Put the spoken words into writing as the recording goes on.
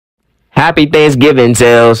Happy Thanksgiving,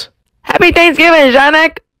 Tails. Happy Thanksgiving,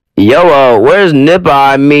 Sonic. Yo, where's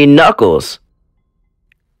Nippa and me Knuckles?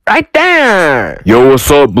 Right there. Yo,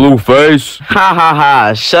 what's up, Blueface? Ha ha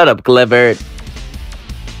ha, shut up, Clifford.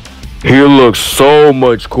 He looks so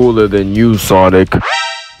much cooler than you, Sonic.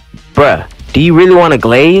 Bruh, do you really want to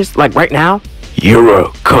glaze? Like right now? You're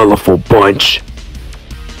a colorful bunch.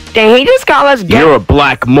 Did he just call us gay? You're a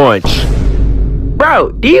black munch.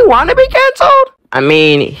 Bro, do you want to be canceled? I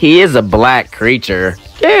mean, he is a black creature.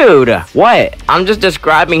 Dude, what? I'm just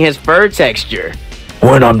describing his fur texture.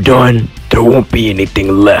 When I'm done, there won't be anything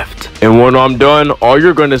left. And when I'm done, all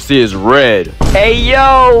you're gonna see is red. Hey,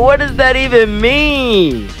 yo, what does that even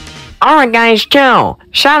mean? Alright, guys, chill.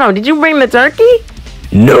 Shadow, did you bring the turkey?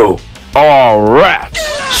 No. All rats.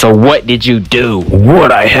 So what did you do?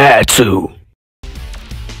 What I had to.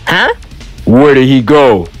 Huh? Where did he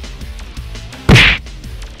go?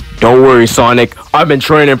 Don't worry, Sonic. I've been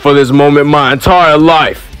training for this moment my entire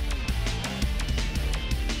life.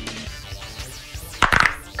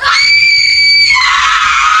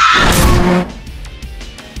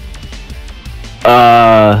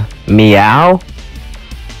 Meow?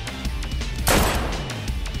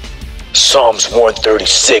 Psalms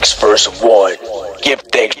 136 verse 1. Give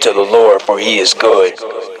thanks to the Lord, for he is good.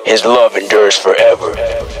 His love endures forever.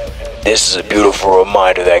 This is a beautiful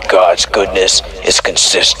reminder that God's goodness is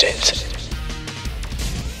consistent.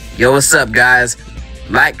 Yo, what's up, guys?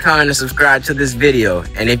 Like, comment, and subscribe to this video.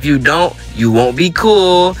 And if you don't, you won't be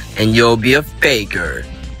cool, and you'll be a faker.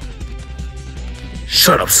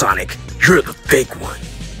 Shut up, Sonic. You're the fake one.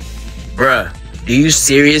 Bruh, do you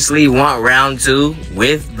seriously want round 2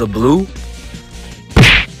 with the blue?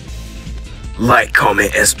 Like,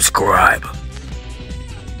 comment, and subscribe.